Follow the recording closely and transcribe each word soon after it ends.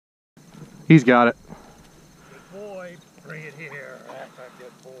He's got it. Good boy. Bring it here. That's a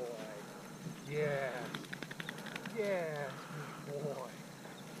good boy. Yes. Yes, good boy.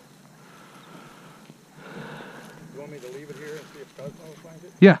 You want me to leave it here and see if Cosmo will find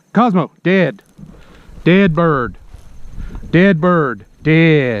it? Yeah, Cosmo, dead. Dead bird. Dead bird.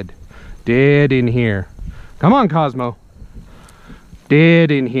 Dead. Dead in here. Come on, Cosmo.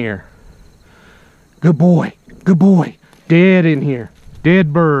 Dead in here. Good boy. Good boy. Dead in here.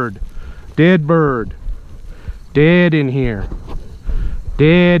 Dead bird. Dead bird. Dead in here.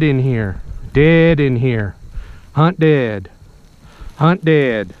 Dead in here. Dead in here. Hunt dead. Hunt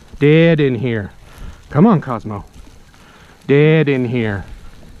dead. Dead in here. Come on, Cosmo. Dead in here.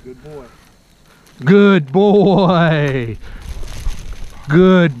 Good boy. Good boy.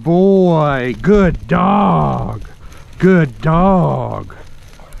 Good boy. Good dog. Good dog.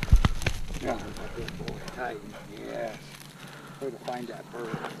 Yeah, that's a good boy. Tight. Yes. Where to find that bird?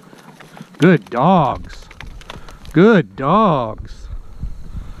 Good dogs. Good dogs.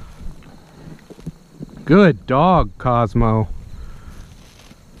 Good dog, Cosmo.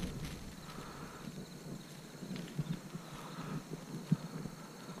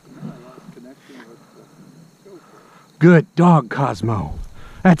 Good dog, Cosmo.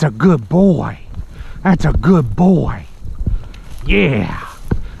 That's a good boy. That's a good boy. Yeah,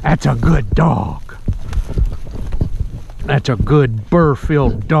 that's a good dog. That's a good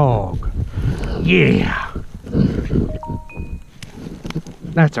burr-filled dog. Yeah.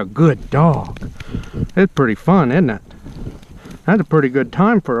 That's a good dog. It's pretty fun, isn't it? That's a pretty good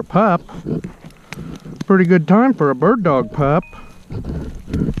time for a pup. Pretty good time for a bird dog pup.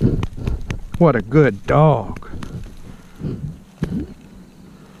 What a good dog.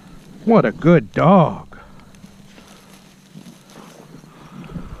 What a good dog.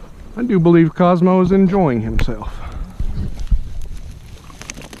 I do believe Cosmo is enjoying himself.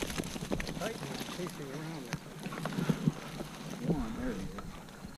 Titan is chasing around there.